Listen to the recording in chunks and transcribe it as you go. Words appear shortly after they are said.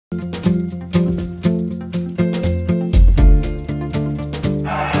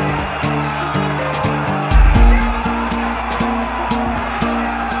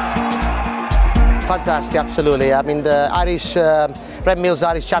fantastic, absolutely. I mean, the Redmills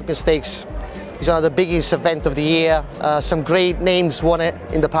Irish Champion Stakes is one of the biggest events of the year. Some great names won it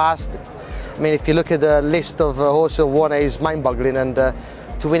in the past. I mean, if you look at the list of horses who won it, it's mind-boggling, and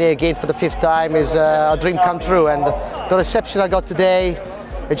to win it again for the 5th time is a dream come true. And the reception I got today,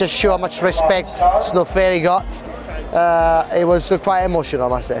 it just showed how much respect Snow Fairy got. It was quite emotional, I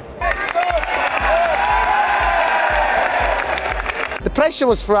must say. The pressure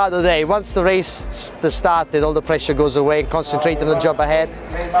was throughout the day. Once the race started, all the pressure goes away and concentrate on the job ahead.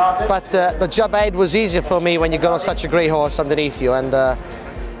 But the job ahead was easier for me when you got on such a great horse underneath you. And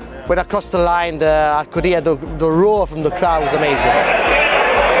when I crossed the line, I could hear the roar from the crowd. Was amazing.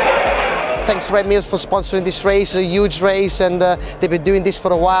 Thanks Redmills for sponsoring this race, a huge race, and they've been doing this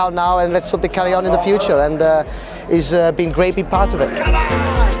for a while now, and let's hope they carry on in the future, and it's been great being part of it.